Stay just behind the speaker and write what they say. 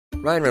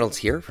Ryan Reynolds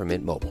here from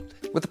Mint Mobile.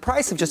 With the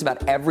price of just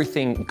about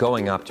everything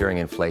going up during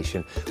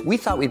inflation, we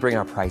thought we'd bring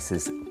our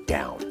prices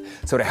down.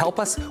 So to help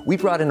us, we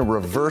brought in a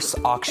reverse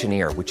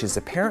auctioneer, which is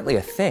apparently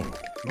a thing.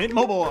 Mint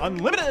Mobile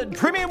Unlimited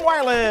Premium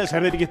Wireless.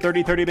 How to get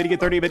 30, 30, bit to get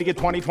 30, bit to get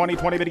 20, 20,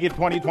 20, bit to get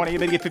 20, 20,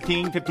 bit to get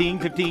 15, 15,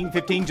 15,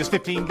 15, just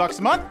 $15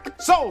 a month?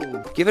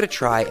 Sold! Give it a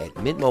try at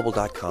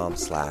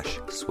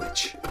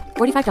mintmobile.com/switch.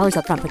 $45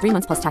 up front for 3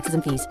 months plus taxes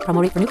and fees.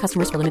 Promo rate for new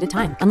customers for limited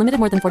time. Unlimited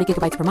more than 40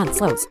 gigabytes per month.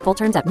 Slows full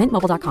terms at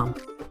mintmobile.com.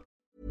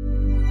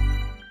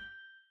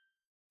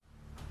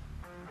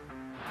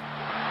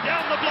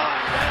 Down the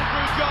blind,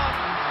 Andrew John.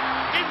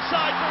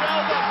 Inside for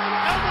Albert.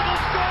 Albert will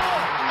score.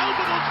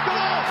 Albert will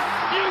score.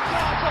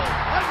 Newcastle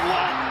have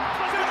won.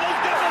 Fiddler's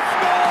going to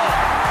score.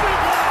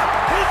 Fiddler,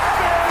 it's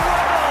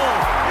farewell.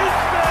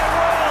 It's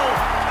farewell.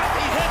 And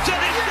he hits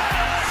it. He's got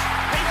it.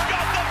 He's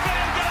got the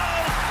field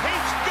goal.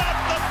 He's got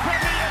the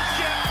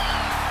premiership.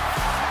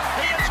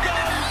 He has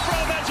gone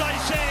from, as I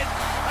said,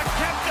 a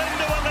captain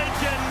to a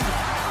legend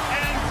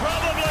and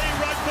probably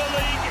rugby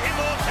league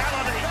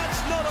immortality.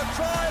 That's not a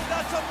try.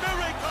 That's a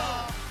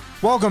miracle.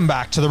 Welcome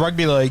back to the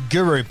Rugby League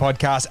Guru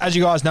podcast. As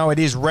you guys know, it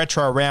is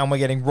retro round. We're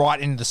getting right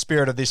into the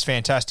spirit of this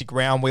fantastic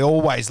round. We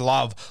always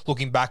love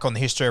looking back on the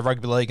history of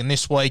rugby league, and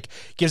this week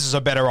gives us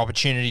a better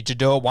opportunity to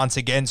do it once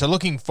again. So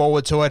looking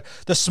forward to it.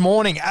 This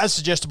morning, as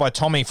suggested by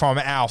Tommy from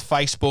our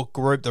Facebook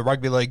group, the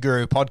Rugby League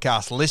Guru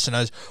podcast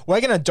listeners, we're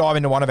going to dive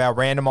into one of our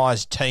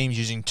randomised teams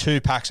using 2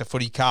 packs of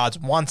footy cards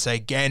once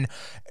again.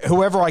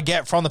 Whoever I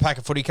get from the pack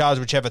of footy cards,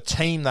 whichever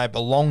team they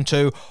belong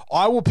to,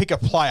 I will pick a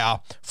player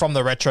from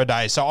the retro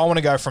days. So I want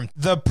to go from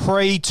the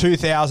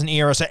pre-2000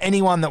 era, so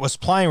anyone that was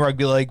playing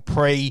rugby league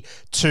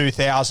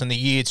pre-2000, the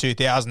year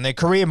 2000. Their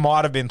career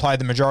might have been played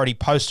the majority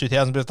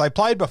post-2000, but if they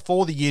played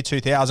before the year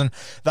 2000,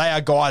 they are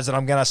guys that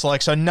I'm going to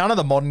select. So none of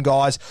the modern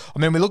guys. I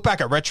mean, we look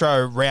back at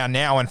retro round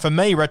now, and for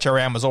me, retro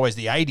round was always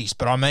the 80s,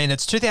 but I mean,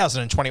 it's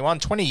 2021,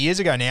 20 years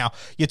ago now.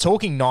 You're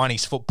talking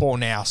 90s football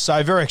now.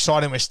 So very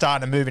exciting. We're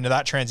starting to move into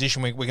that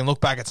transition. We can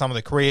look back at some of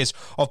the careers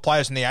of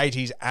players in the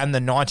 80s and the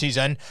 90s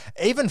and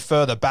even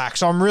further back.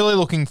 So I'm really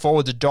looking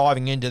forward to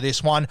diving into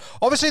this one.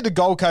 Obviously, the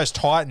Gold Coast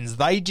Titans,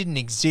 they didn't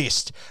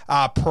exist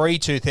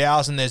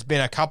pre-2000. There's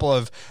been a couple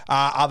of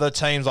other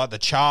teams like the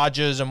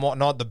Chargers and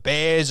whatnot, the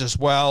Bears as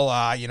well,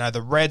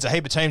 the Reds, a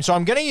heap of teams. So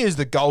I'm going to use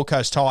the Gold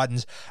Coast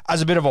Titans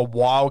as a bit of a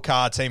wild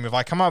card team. If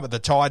I come up with the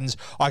Titans,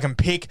 I can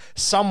pick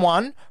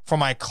someone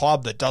from a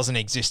club that doesn't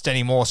exist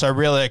anymore. So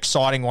really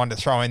exciting one to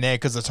throw in there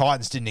because the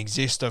Titans didn't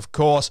exist, of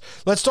course.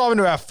 Let's dive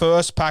into our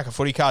first pack of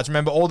footy cards.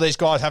 Remember, all these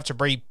guys have to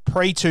be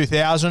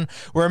pre-2000.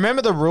 Well,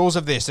 remember the rules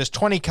of this. There's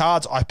 20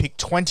 cards. I pick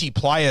 20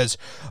 players.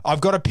 I've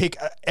got to pick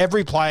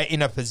every player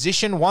in a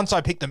position. Once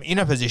I pick them in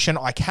a position,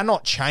 I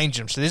cannot change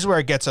them. So this is where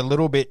it gets a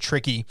little bit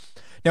tricky.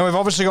 Now, we've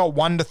obviously got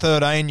 1 to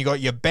 13. You've got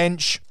your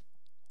bench.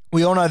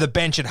 We all know the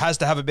bench, it has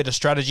to have a bit of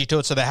strategy to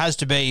it, so there has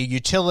to be a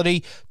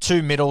utility,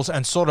 2 middles,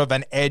 and sort of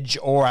an edge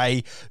or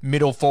a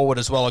middle forward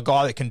as well, a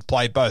guy that can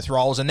play both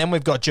roles. And then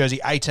we've got jersey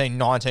 18,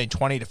 19,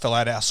 20 to fill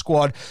out our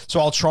squad, so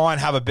I'll try and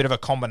have a bit of a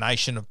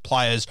combination of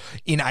players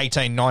in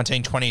 18,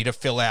 19, 20 to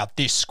fill out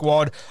this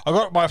squad. I've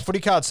got my footy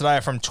cards today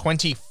from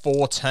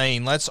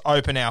 2014. Let's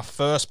open our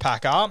first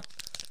pack up,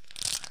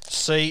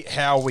 see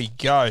how we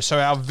go. So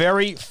our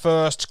very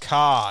first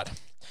card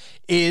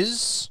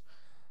is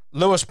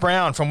Lewis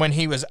Brown from when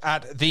he was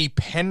at the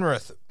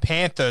Penrith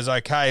Panthers.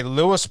 Okay,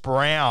 Lewis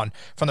Brown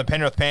from the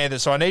Penrith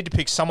Panthers. So I need to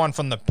pick someone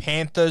from the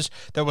Panthers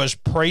that was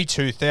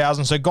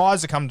pre-2000. So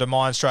guys that come to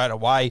mind straight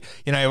away,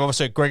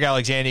 obviously Greg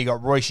Alexander, you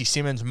got Royce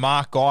Simmons,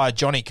 Mark Guy,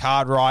 Johnny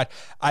Cartwright,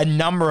 a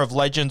number of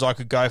legends I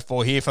could go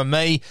for here. For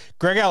me,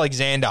 Greg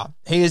Alexander,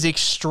 he is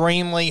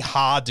extremely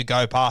hard to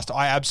go past.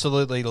 I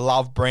absolutely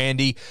love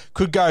Brandy.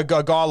 Could go a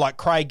guy like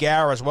Craig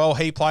Gower as well.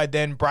 He played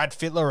then, Brad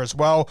Fittler as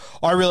well.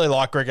 I really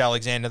like Greg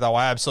Alexander though.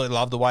 I absolutely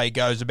love the way he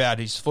goes about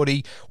his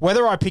footy.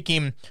 Whether I pick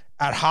him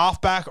at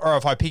halfback or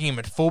if I pick him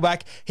at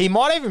fullback, he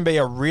might even be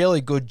a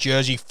really good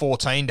jersey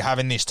 14 to have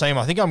in this team.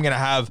 I think I'm going to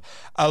have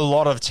a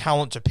lot of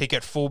talent to pick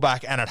at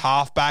fullback and at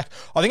halfback.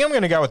 I think I'm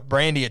going to go with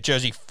Brandy at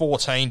jersey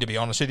 14, to be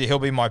honest with you. He'll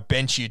be my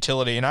bench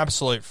utility, an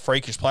absolute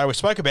freakish player. We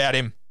spoke about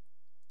him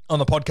on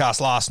the podcast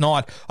last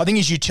night. I think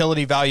his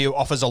utility value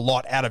offers a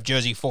lot out of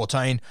jersey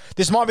 14.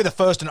 This might be the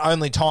first and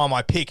only time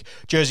I pick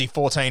jersey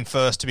 14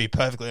 first, to be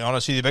perfectly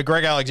honest with you. But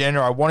Greg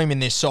Alexander, I want him in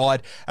this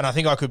side, and I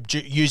think I could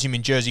use him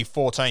in jersey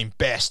 14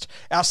 best.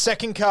 Our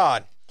second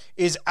card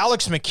is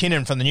Alex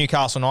McKinnon from the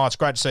Newcastle Knights.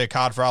 Great to see a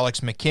card for Alex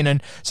McKinnon.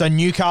 So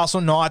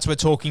Newcastle Knights, we're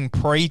talking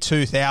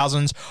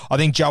pre-2000s. I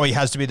think Joey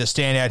has to be the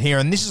standout here,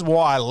 and this is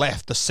why I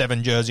left the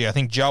 7 jersey. I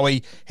think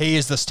Joey, he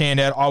is the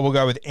standout. I will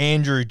go with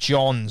Andrew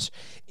Johns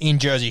in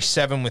jersey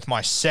 7 with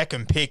my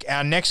second pick.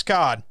 Our next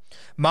card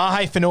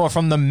Mahe Whenua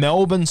from the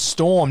Melbourne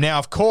Storm. Now,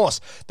 of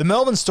course, the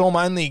Melbourne Storm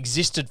only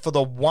existed for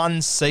the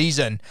one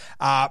season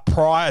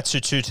prior to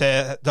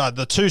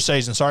the 2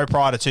 seasons,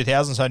 prior to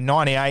 2000, so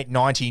 98,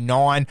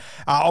 99.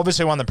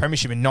 Obviously won the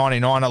premiership in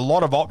 99. A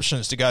lot of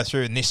options to go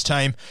through in this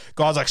team.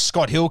 Guys like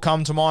Scott Hill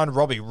come to mind.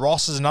 Robbie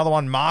Ross is another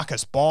one.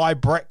 Marcus Bai,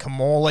 Brett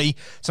Kamali.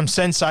 Some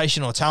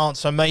sensational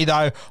talents. For me,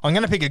 though, I'm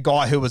going to pick a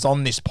guy who was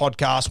on this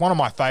podcast, one of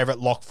my favourite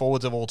lock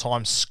forwards of all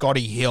time,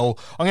 Scotty Hill.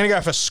 I'm going to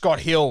go for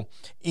Scott Hill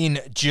in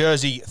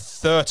jersey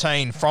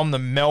 13 from the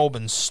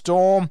Melbourne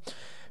Storm.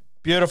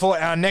 Beautiful.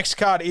 Our next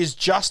card is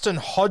Justin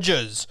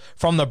Hodges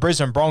from the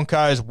Brisbane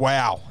Broncos.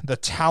 Wow, the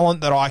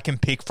talent that I can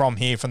pick from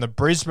here from the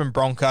Brisbane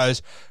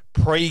Broncos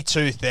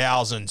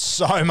pre-2000.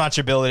 So much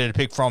ability to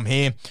pick from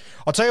here.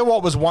 I'll tell you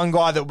what was one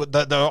guy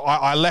that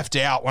I left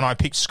out when I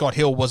picked Scott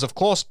Hill was, of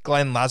course,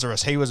 Glenn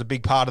Lazarus. He was a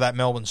big part of that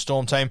Melbourne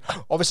Storm team.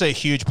 Obviously a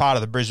huge part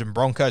of the Brisbane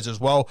Broncos as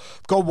well.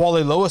 I've got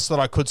Wally Lewis that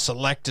I could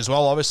select as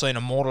well. Obviously an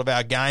immortal of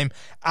our game.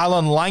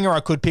 Alan Langer I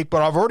could pick,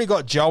 but I've already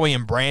got Joey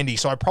and Brandy,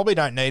 so I probably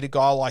don't need a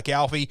guy like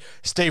Alfie.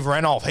 Steve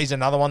Renouf, he's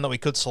another one that we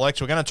could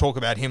select. We're going to talk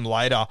about him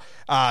later.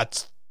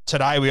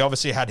 Today, we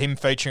obviously had him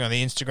featuring on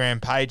the Instagram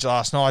page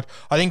last night.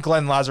 I think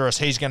Glenn Lazarus,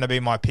 he's going to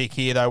be my pick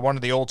here, though. One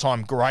of the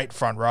all-time great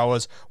front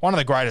rowers, one of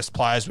the greatest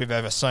players we've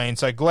ever seen.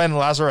 So Glenn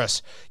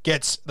Lazarus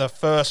gets the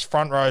first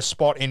front row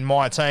spot in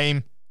my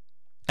team.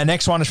 The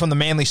next one is from the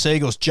Manly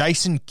Seagulls,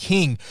 Jason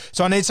King.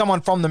 So I need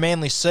someone from the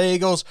Manly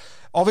Seagulls.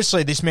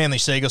 Obviously, this Manly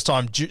Seagulls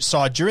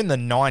side during the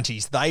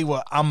 90s, they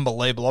were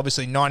unbelievable.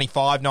 Obviously,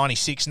 95,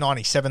 96,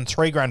 97,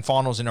 3 grand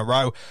finals in a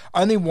row.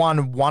 Only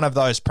won one of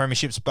those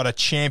premierships, but a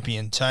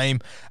champion team.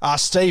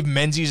 Steve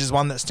Menzies is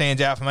one that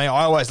stands out for me.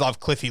 I always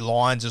love Cliffy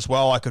Lyons as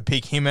well. I could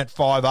pick him at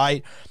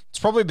 5'8". It's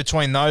probably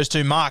between those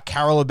two. Mark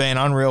Carroll would be an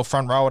unreal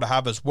front rower to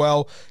have as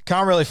well.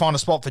 Can't really find a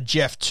spot for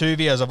Jeff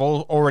Tuvey, as I've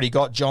already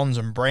got Johns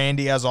and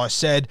Brandy, as I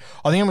said.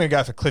 I think I'm going to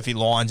go for Cliffy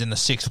Lyons in the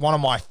 6th. One of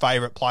my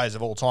favourite players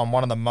of all time.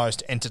 One of the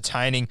most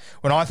entertaining.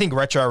 When I think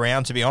retro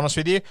round, to be honest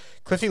with you,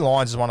 Cliffy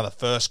Lyons is one of the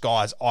first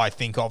guys I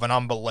think of. An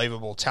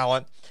unbelievable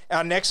talent.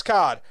 Our next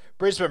card,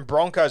 Brisbane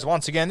Broncos.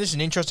 Once again, this is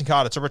an interesting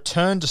card. It's a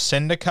return to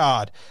sender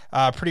card.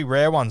 Pretty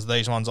rare ones,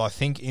 these ones, I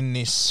think, in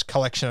this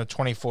collection of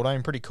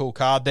 2014. Pretty cool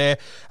card there.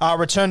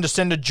 Return to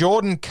sender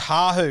Jordan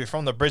Kahu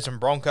from the Brisbane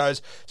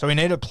Broncos. So we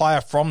need a player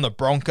from the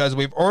Broncos.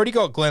 We've already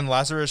got Glenn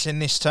Lazarus in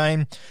this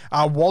team.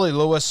 Wally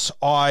Lewis,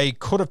 I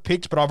could have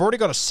picked, but I've already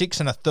got a 6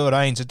 and a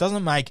 13, so it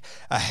doesn't make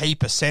a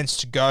heap of sense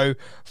to go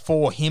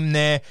for him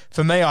there.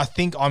 For me, I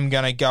think I'm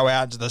going to go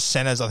out to the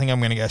centres. I think I'm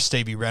going to go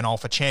Stevie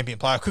Renouf, a champion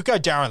player. I could go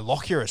Darren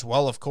Lockyer as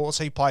well, of course.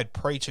 He played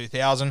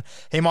pre-2000.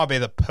 He might be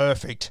the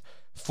perfect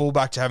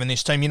fullback to have in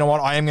this team. You know what?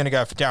 I am going to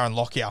go for Darren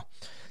Lockyer.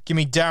 Give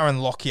me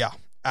Darren Lockyer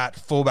at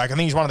fullback. I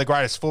think he's one of the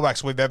greatest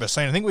fullbacks we've ever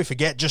seen. I think we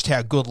forget just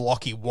how good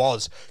Lockie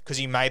was because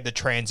he made the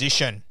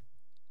transition.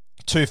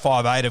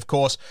 258, of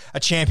course. A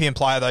champion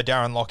player, though,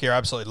 Darren Lockyer.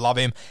 Absolutely love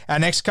him. Our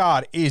next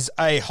card is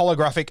a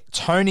holographic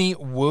Tony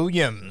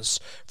Williams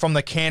from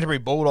the Canterbury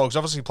Bulldogs.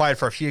 Obviously played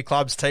for a few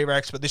clubs,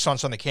 T-Rex, but this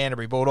one's from the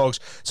Canterbury Bulldogs.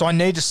 So I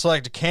need to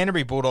select a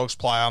Canterbury Bulldogs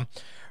player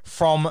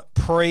from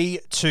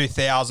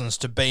pre-2000s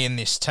to be in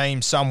this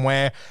team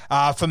somewhere.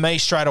 For me,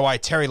 straight away,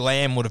 Terry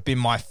Lamb would have been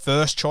my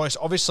first choice.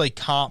 Obviously,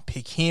 can't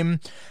pick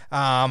him.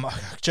 A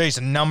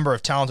number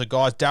of talented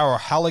guys. Darryl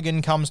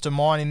Halligan comes to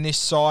mind in this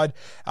side.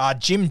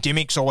 Jim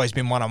Dimmick's always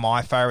been one of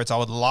my favourites. I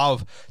would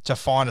love to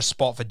find a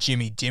spot for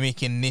Jimmy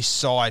Dimmick in this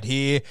side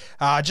here.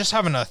 Just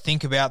having to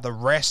think about the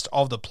rest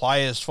of the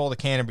players for the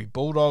Canterbury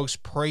Bulldogs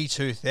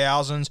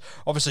pre-2000s.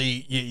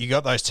 Obviously, you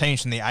got those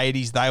teams from the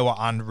 80s. They were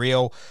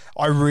unreal.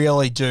 I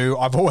really do.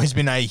 I've always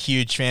been a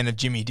huge fan of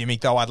Jimmy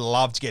Dimmick, though. I'd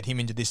love to get him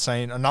into this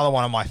scene. Another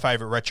one of my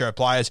favourite retro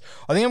players.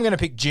 I think I'm going to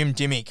pick Jim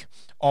Dimmick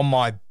on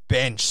my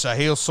bench, so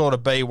he'll sort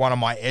of be one of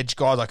my edge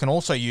guys. I can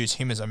also use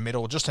him as a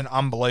middle. Just an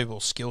unbelievable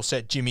skill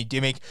set, Jimmy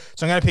Dimmick.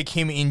 So I'm going to pick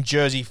him in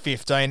jersey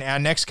 15. Our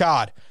next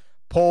card,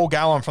 Paul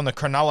Gallen from the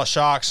Cronulla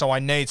Sharks. So I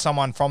need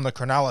someone from the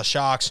Cronulla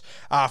Sharks.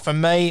 For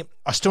me,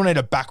 I still need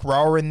a back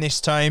rower in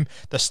this team.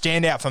 The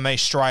standout for me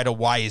straight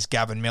away is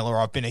Gavin Miller.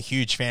 I've been a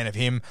huge fan of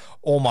him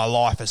all my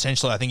life,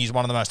 essentially. I think he's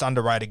one of the most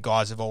underrated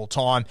guys of all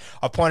time.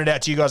 I've pointed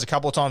out to you guys a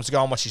couple of times to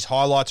go and watch his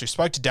highlights. We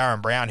spoke to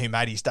Darren Brown, who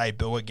made his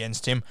debut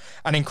against him.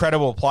 An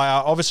incredible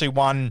player. Obviously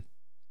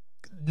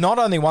not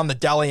only won the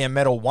Dally M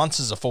medal once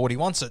as a 40,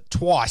 won it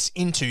twice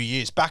in 2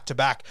 years,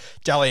 back-to-back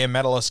Dally M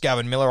medalist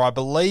Gavin Miller, I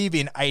believe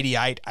in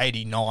 88,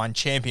 89,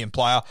 champion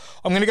player.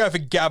 I'm going to go for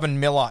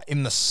Gavin Miller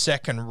in the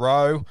second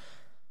row.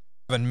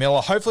 Gavin Miller,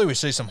 hopefully we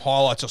see some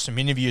highlights or some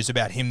interviews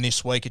about him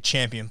this week, a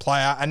champion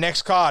player. Our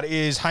next card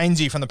is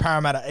Hainsey from the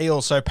Parramatta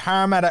Eels. So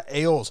Parramatta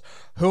Eels,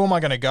 who am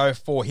I going to go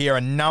for here?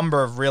 A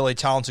number of really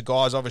talented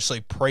guys, obviously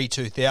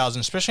pre-2000,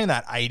 especially in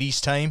that 80s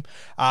team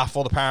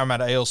for the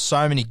Parramatta Eels.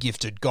 So many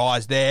gifted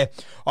guys there.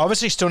 I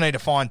obviously still need to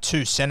find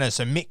two centres.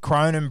 So Mick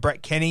Cronin,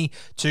 Brett Kenny,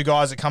 two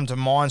guys that come to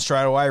mind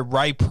straight away.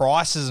 Ray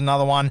Price is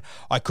another one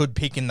I could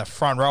pick in the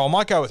front row. I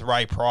might go with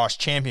Ray Price,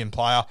 champion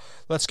player.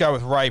 Let's go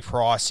with Ray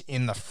Price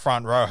in the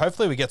front row.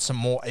 Hopefully we get some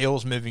more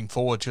Eels moving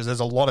forward because there's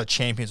a lot of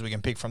champions we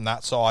can pick from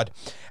that side.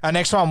 Our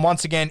next one,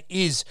 once again,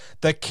 is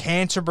the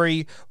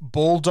Canterbury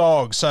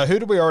Bulldogs. So who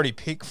did we already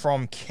pick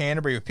from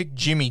Canterbury? We picked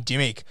Jimmy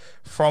Dimmick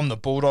from the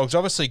Bulldogs.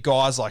 Obviously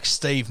guys like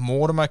Steve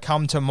Mortimer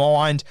come to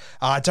mind.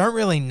 I don't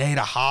really need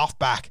a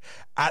halfback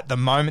at the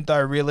moment,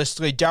 though,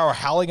 realistically. Darryl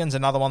Halligan's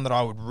another one that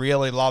I would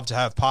really love to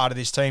have part of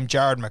this team.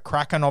 Jared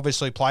McCracken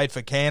obviously played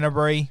for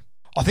Canterbury.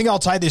 I think I'll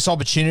take this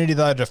opportunity,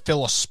 though, to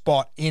fill a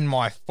spot in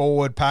my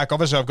forward pack.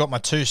 Obviously, I've got my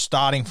two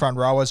starting front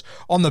rowers.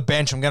 On the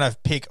bench, I'm going to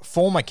pick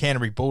former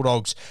Canterbury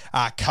Bulldogs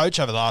coach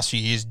over the last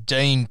few years,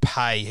 Dean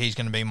Pay. He's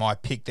going to be my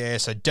pick there.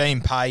 So Dean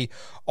Pay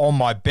on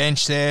my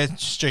bench there.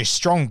 Just a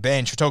strong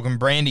bench. We're talking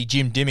Brandy,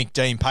 Jim Dimmick,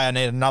 Dean Pay. I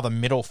need another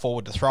middle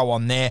forward to throw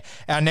on there.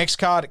 Our next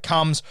card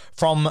comes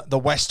from the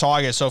West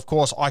Tigers. So, of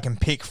course, I can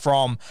pick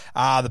from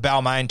the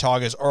Balmain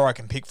Tigers or I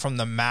can pick from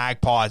the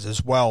Magpies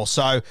as well.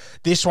 So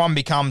this one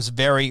becomes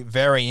very,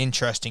 very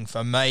interesting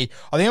for me.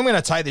 I think I'm going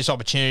to take this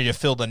opportunity to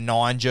fill the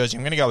 9 jersey.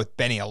 I'm going to go with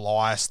Benny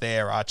Elias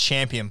there, our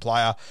champion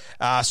player.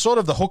 Sort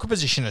of the hooker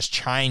position has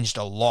changed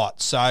a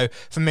lot. So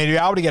for me to be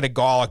able to get a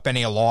guy like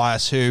Benny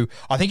Elias, who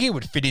I think he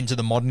would fit into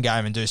the modern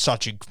game and do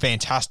such a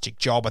fantastic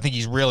job. I think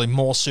he's really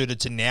more suited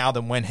to now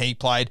than when he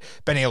played.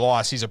 Benny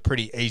Elias is a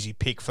pretty easy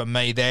pick for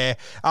me there.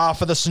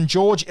 For the St.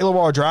 George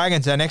Illawarra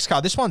Dragons, our next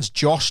card, this one's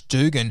Josh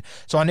Dugan.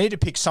 So I need to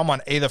pick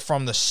someone either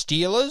from the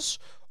Steelers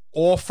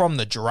or from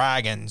the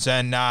Dragons,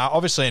 and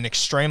obviously an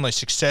extremely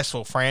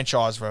successful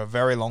franchise for a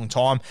very long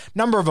time.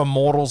 Number of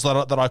immortals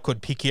that I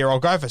could pick here. I'll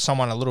go for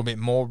someone a little bit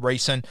more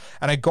recent,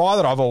 and a guy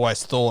that I've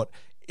always thought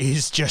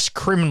is just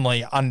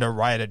criminally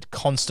underrated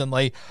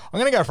constantly. I'm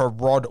going to go for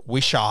Rod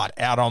Wishart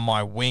out on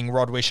my wing.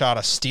 Rod Wishart,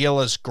 a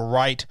Steelers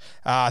great.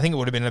 I think it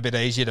would have been a bit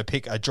easier to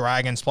pick a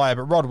Dragons player,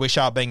 but Rod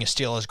Wishart being a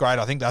Steelers great,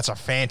 I think that's a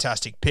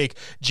fantastic pick.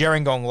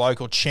 Gerringong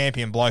local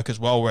champion bloke as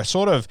well. We're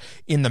sort of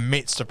in the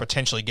midst of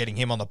potentially getting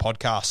him on the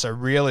podcast, so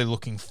really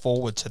looking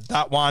forward to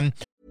that one.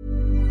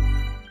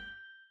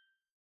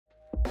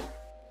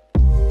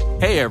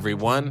 Hey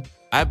everyone,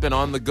 I've been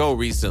on the go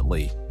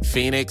recently.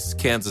 Phoenix,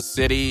 Kansas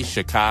City,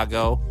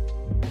 Chicago.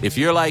 If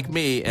you're like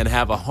me and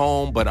have a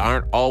home but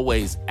aren't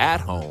always at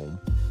home,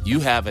 you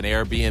have an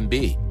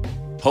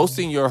Airbnb.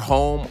 Hosting your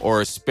home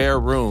or a spare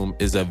room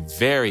is a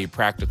very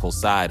practical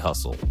side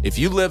hustle. If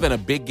you live in a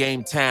big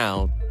game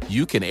town,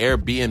 you can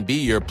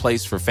Airbnb your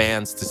place for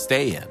fans to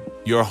stay in.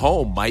 Your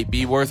home might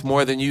be worth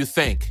more than you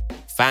think.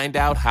 Find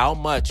out how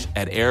much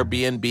at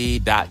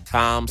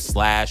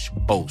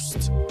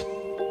airbnb.com/host.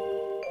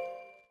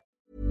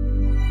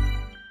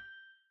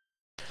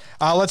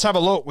 Let's have a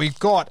look. We've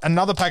got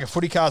another pack of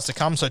footy cards to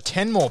come, so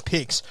 10 more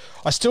picks.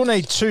 I still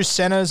need 2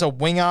 centres, a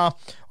winger.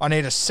 I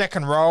need a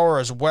second rower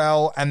as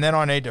well, and then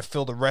I need to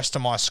fill the rest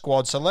of my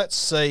squad. So let's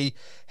see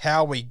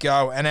how we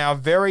go. And our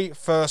very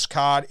first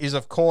card is,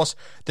 of course,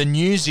 the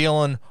New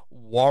Zealand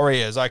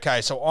Warriors.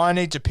 Okay, so I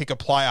need to pick a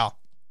player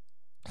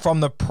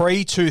from the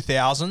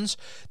pre-2000s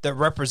that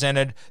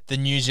represented the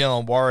New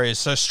Zealand Warriors.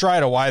 So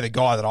straight away, the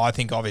guy that I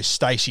think of is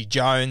Stacey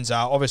Jones,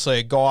 obviously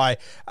a guy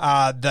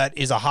that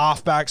is a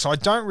halfback, so I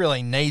don't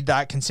really need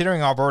that,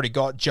 considering I've already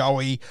got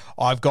Joey,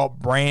 I've got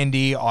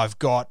Brandy, I've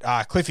got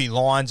Cliffy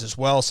Lyons as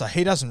well, so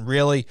he doesn't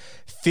really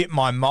fit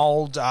my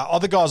mould.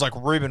 Other guys like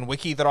Ruben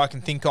Wiki that I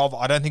can think of,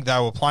 I don't think they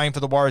were playing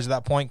for the Warriors at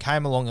that point,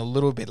 came along a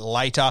little bit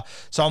later,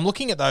 so I'm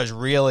looking at those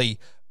really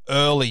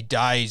early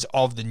days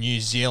of the New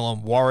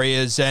Zealand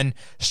Warriors, and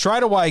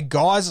straight away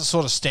guys that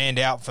sort of stand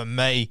out for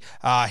me,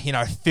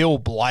 Phil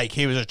Blake,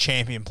 he was a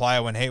champion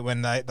player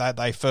when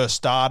they first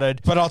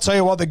started. But I'll tell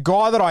you what, the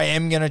guy that I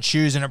am going to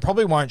choose, and it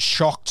probably won't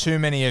shock too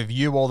many of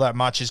you all that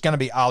much, is going to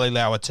be Ali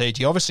Lauitiiti.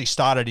 He obviously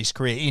started his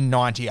career in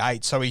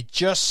 98, so he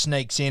just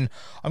sneaks in.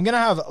 I'm going to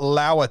have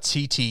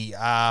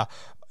Lauitiiti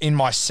in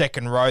my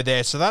second row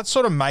there. So that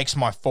sort of makes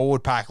my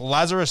forward pack.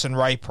 Lazarus and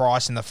Ray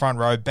Price in the front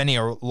row, Benny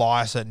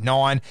Elias at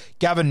 9,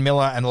 Gavin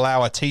Miller and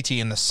Lauitiiti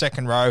in the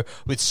second row,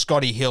 with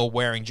Scotty Hill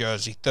wearing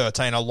jersey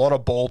 13. A lot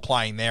of ball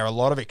playing there, a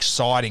lot of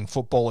exciting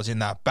footballers in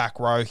that back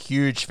row.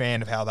 Huge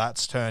fan of how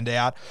that's turned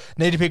out.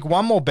 Need to pick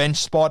one more bench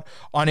spot.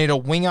 I need a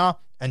winger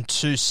and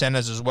 2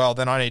 centres as well.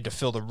 Then I need to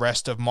fill the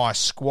rest of my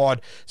squad.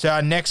 So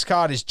our next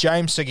card is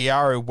James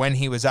Seguiaro when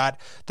he was at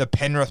the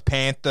Penrith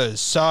Panthers.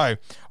 So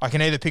I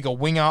can either pick a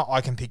winger, I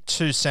can pick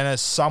 2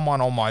 centres, someone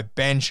on my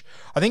bench.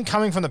 I think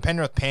coming from the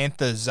Penrith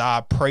Panthers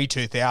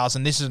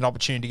pre-2000, this is an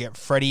opportunity to get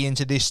Freddie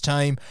into this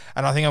team,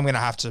 and I think I'm going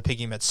to have to pick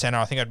him at centre.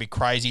 I think I'd be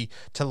crazy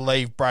to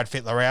leave Brad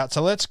Fittler out.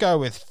 So let's go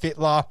with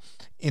Fittler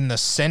in the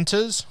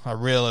centres. I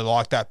really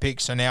like that pick.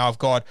 So now I've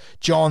got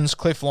Johns,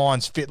 Cliff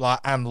Lyons, Fittler,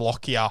 and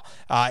Lockyer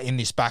in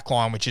this back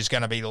line, which is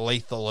going to be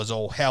lethal as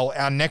all hell.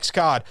 Our next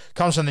card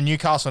comes from the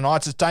Newcastle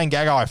Knights. It's Dane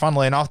Gagai.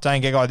 Funnily enough,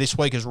 Dane Gagai this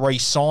week has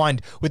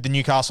re-signed with the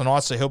Newcastle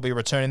Knights, so he'll be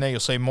returning there. You'll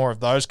see more of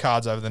those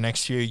cards over the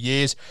next few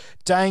years.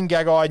 Dane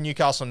Gagai,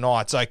 Newcastle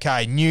Knights.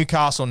 Okay,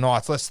 Newcastle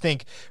Knights. Let's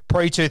think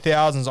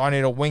pre-2000s. I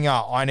need a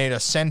winger. I need a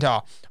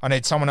centre. I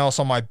need someone else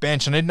on my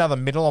bench. I need another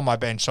middle on my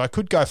bench. So I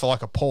could go for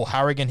like a Paul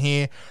Harrigan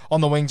here.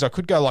 On the wings, I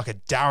could go like a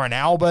Darren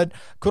Albert.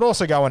 Could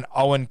also go an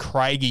Owen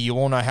Craigie. You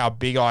all know how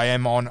big I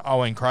am on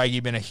Owen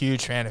Craigie. Been a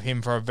huge fan of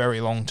him for a very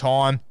long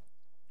time.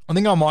 I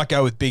think I might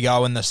go with Big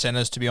O in the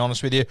centres, to be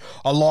honest with you.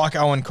 I like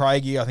Owen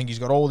Craigie. I think he's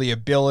got all the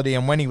ability,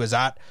 and when he was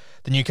at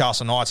the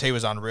Newcastle Knights, he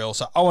was unreal.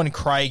 So Owen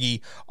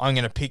Craigie, I'm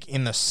going to pick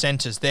in the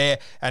centres there.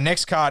 Our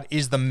next card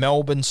is the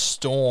Melbourne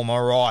Storm.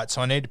 All right,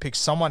 so I need to pick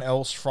someone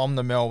else from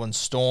the Melbourne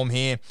Storm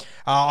here.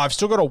 I've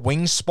still got a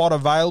wing spot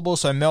available,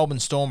 so Melbourne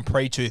Storm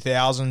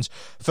pre-2000s.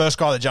 First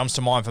guy that jumps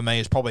to mind for me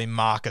is probably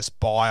Marcus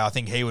Bai. I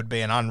think he would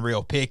be an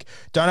unreal pick.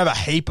 Don't have a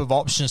heap of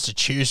options to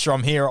choose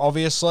from here,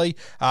 obviously.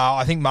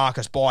 I think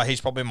Marcus Bai,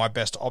 he's probably my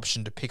best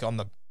option to pick on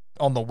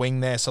the wing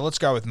there. So let's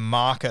go with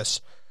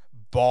Marcus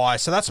Bai.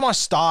 So that's my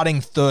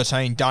starting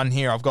 13 done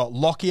here. I've got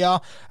Lockyer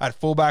at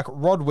fullback,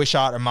 Rod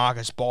Wishart and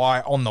Marcus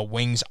Bai on the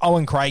wings,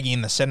 Owen Craigie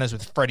in the centres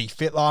with Freddie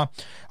Fittler.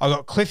 I've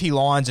got Cliffy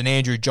Lyons and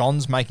Andrew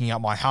Johns making up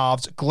my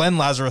halves, Glenn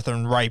Lazarus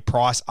and Ray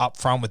Price up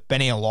front with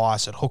Benny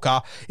Elias at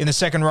hooker. In the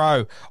second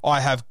row, I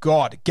have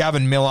got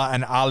Gavin Miller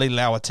and Ali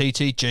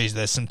Lauatiti. Geez,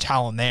 there's some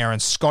talent there.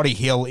 And Scotty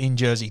Hill in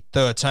jersey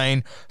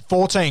 13.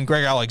 14,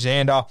 Greg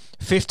Alexander.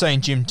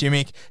 15, Jim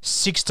Dimmick.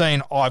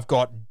 16, I've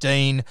got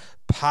Dean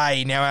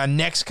Pay. Now, our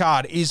next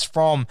card is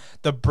from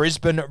the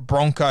Brisbane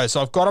Broncos.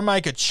 So I've got to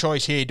make a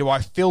choice here. Do I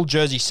fill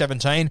jersey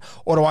 17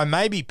 or do I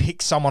maybe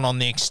pick someone on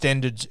the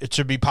extended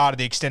to be part of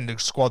the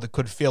extended squad that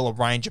could fill a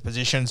range of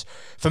positions?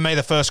 For me,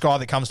 the first guy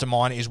that comes to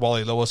mind is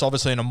Wally Lewis.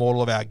 Obviously, an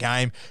immortal of our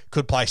game.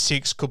 Could play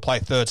 6, could play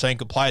 13,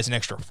 could play as an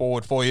extra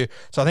forward for you.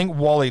 So I think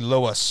Wally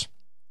Lewis,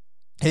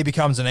 he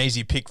becomes an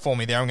easy pick for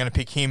me there. I'm going to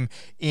pick him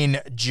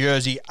in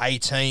jersey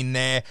 18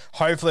 there.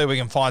 Hopefully we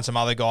can find some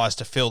other guys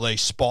to fill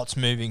these spots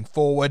moving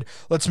forward.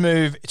 Let's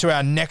move to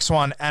our next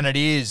one, and it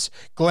is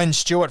Glenn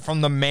Stewart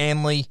from the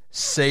Manly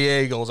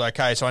Sea Eagles.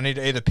 Okay, so I need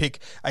to either pick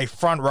a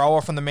front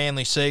rower from the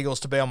Manly Sea Eagles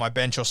to be on my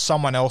bench or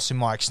someone else in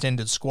my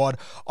extended squad.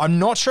 I'm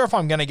not sure if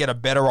I'm going to get a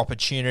better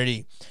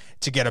opportunity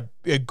to get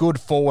a good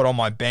forward on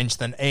my bench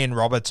than Ian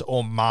Roberts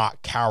or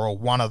Mark Carroll,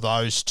 one of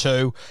those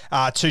two.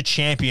 Two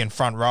champion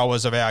front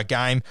rowers of our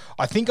game.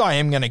 I think I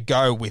am going to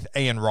go with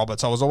Ian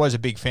Roberts. I was always a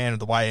big fan of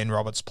the way Ian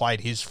Roberts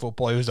played his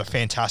football. He was a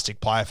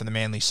fantastic player for the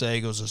Manly Sea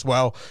Eagles as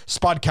well.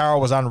 Spud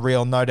Carroll was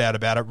unreal, no doubt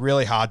about it.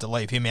 Really hard to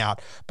leave him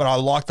out, but I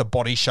like the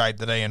body shape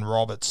that Ian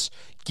Roberts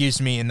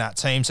gives me in that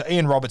team. So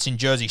Ian Roberts in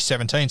jersey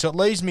 17. So it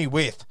leaves me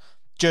with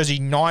jersey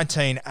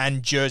 19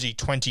 and jersey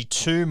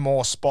 22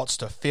 more spots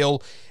to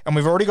fill. And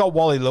we've already got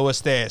Wally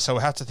Lewis there, so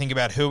we'll have to think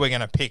about who we're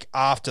going to pick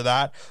after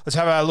that. Let's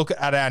have a look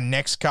at our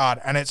next card,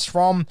 and it's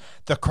from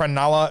the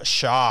Cronulla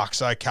Sharks.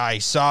 Okay,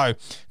 so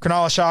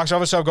Cronulla Sharks,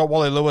 obviously I've got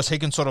Wally Lewis. He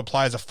can sort of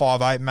play as a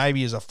 5'8",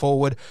 maybe as a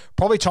forward.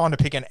 Probably time to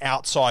pick an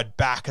outside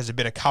back as a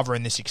bit of cover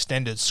in this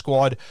extended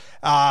squad.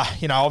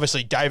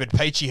 Obviously David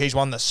Peachey, he's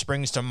one that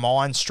springs to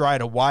mind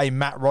straight away.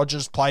 Matt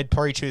Rogers played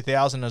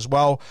pre-2000 as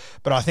well,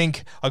 but I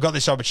think I got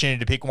this opportunity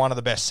to pick one of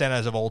the best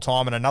centres of all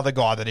time and another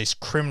guy that is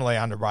criminally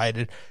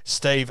underrated,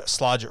 Steve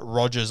Sludge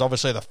Rogers,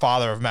 obviously the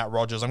father of Matt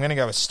Rogers. I'm going to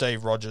go with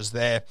Steve Rogers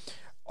there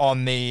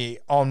on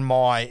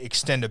my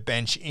extended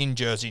bench in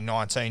jersey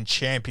 19,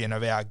 champion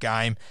of our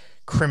game,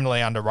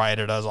 criminally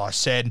underrated, as I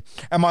said.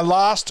 And my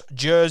last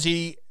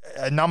jersey,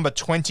 number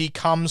 20,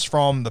 comes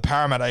from the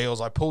Parramatta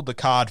Eels. I pulled the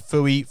card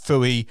Fui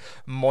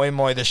Moi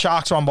Moi. The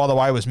Sharks one, by the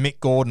way, was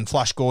Mick Gordon,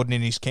 Flash Gordon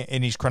in his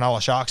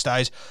Cronulla Sharks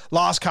days.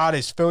 Last card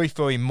is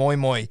Fui Moi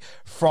Moi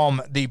from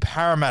the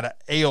Parramatta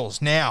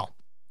Eels. Now,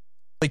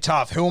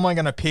 tough. Who am I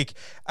going to pick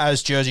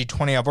as jersey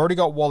 20? I've already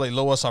got Wally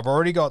Lewis. I've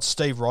already got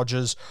Steve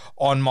Rogers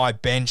on my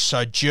bench.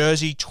 So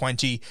jersey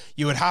 20,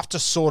 you would have to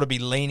sort of be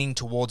leaning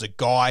towards a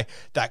guy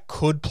that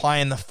could play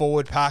in the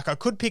forward pack. I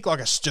could pick like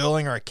a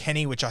Sterling or a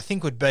Kenny, which I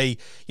think would be,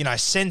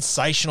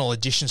 sensational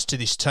additions to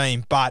this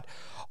team. But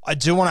I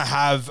do want to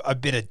have a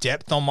bit of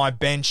depth on my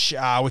bench,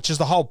 which is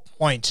the whole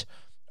point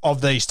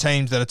of these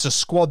teams, that it's a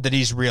squad that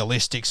is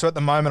realistic. So at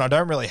the moment, I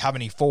don't really have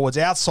any forwards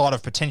outside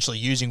of potentially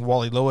using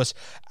Wally Lewis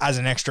as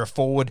an extra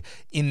forward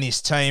in this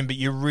team, but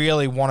you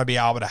really want to be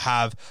able to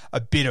have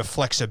a bit of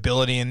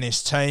flexibility in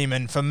this team.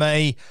 And for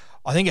me,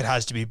 I think it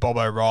has to be Bob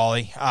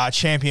O'Reilly,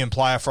 champion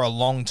player for a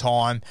long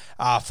time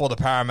for the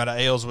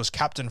Parramatta Eels, was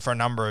captain for a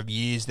number of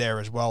years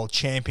there as well,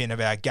 champion of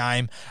our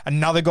game.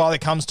 Another guy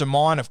that comes to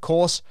mind, of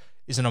course,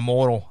 is an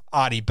immortal,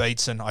 Artie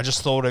Beetson. I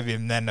just thought of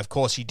him then. Of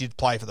course, he did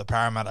play for the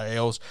Parramatta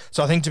Eels.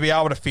 So I think to be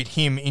able to fit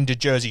him into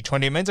jersey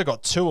 20, it means I've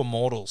got two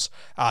Immortals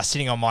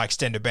sitting on my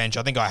extended bench.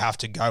 I think I have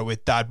to go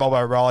with that. Bob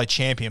O'Reilly,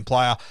 champion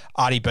player.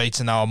 Artie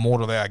Beetson, though,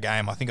 Immortal of our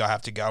game. I think I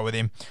have to go with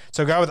him.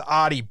 So go with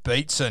Artie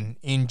Beetson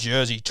in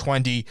jersey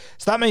 20.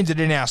 So that means that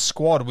in our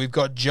squad, we've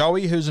got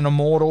Joey, who's an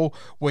Immortal.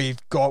 We've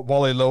got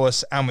Wally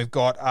Lewis, and we've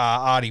got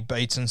Artie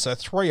Beetson. So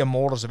 3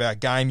 Immortals of our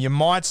game. You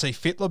might see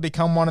Fittler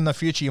become one in the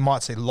future. You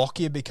might see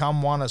Lockyer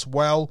become one as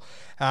well.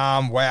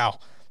 Wow.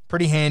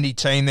 Pretty handy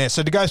team there.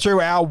 So to go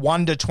through our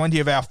 1 to 20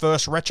 of our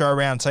first retro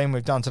round team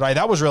we've done today,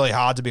 that was really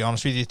hard, to be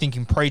honest with you,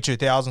 thinking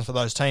pre-2000s for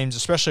those teams,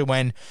 especially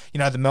when, you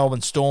know, the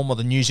Melbourne Storm or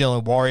the New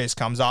Zealand Warriors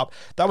comes up.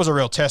 That was a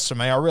real test for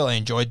me. I really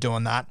enjoyed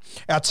doing that.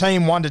 Our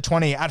team 1 to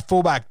 20 at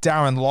fullback,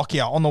 Darren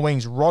Lockyer. On the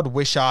wings, Rod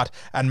Wishart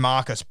and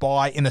Marcus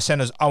Bai. In the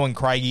centres, Owen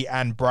Craigie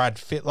and Brad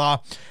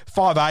Fittler.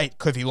 5'8",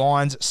 Cliffy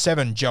Lyons.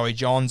 7, Joey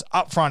Johns.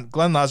 Up front,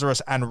 Glenn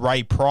Lazarus and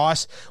Ray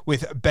Price,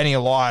 with Benny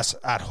Elias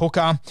at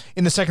hooker.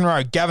 In the second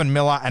row, Gavin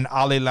Miller and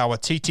Ali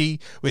Lawatiti,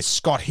 with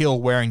Scott Hill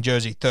wearing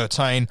jersey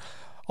 13.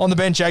 On the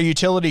bench, our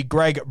utility,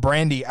 Greg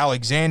Brandy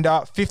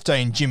Alexander.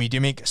 15, Jimmy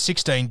Dimmick.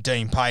 16,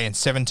 Dean Pay. And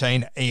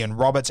 17, Ian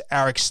Roberts.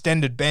 Our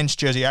extended bench,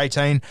 jersey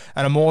 18,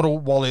 an Immortal,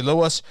 Wally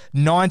Lewis.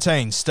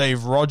 19,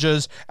 Steve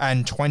Rogers.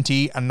 And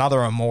 20,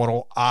 another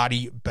Immortal,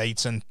 Artie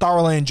Beetson.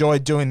 Thoroughly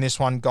enjoyed doing this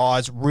one,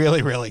 guys.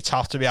 Really, really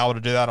tough to be able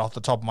to do that off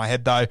the top of my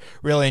head, though.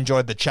 Really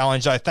enjoyed the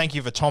challenge, though. Thank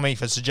you for Tommy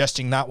for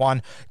suggesting that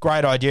one.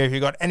 Great idea. If you've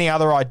got any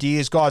other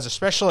ideas, guys,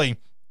 especially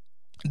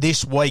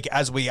this week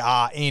as we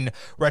are in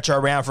retro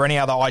round, for any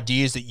other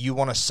ideas that you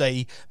want to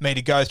see me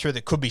to go through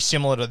that could be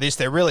similar to this.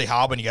 They're really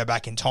hard when you go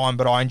back in time,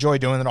 but I enjoy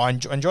doing them. I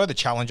enjoy the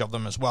challenge of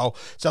them as well.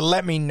 So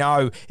let me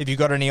know if you've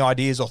got any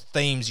ideas or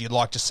themes you'd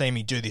like to see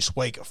me do this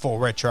week for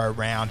retro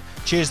round.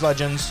 Cheers,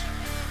 legends.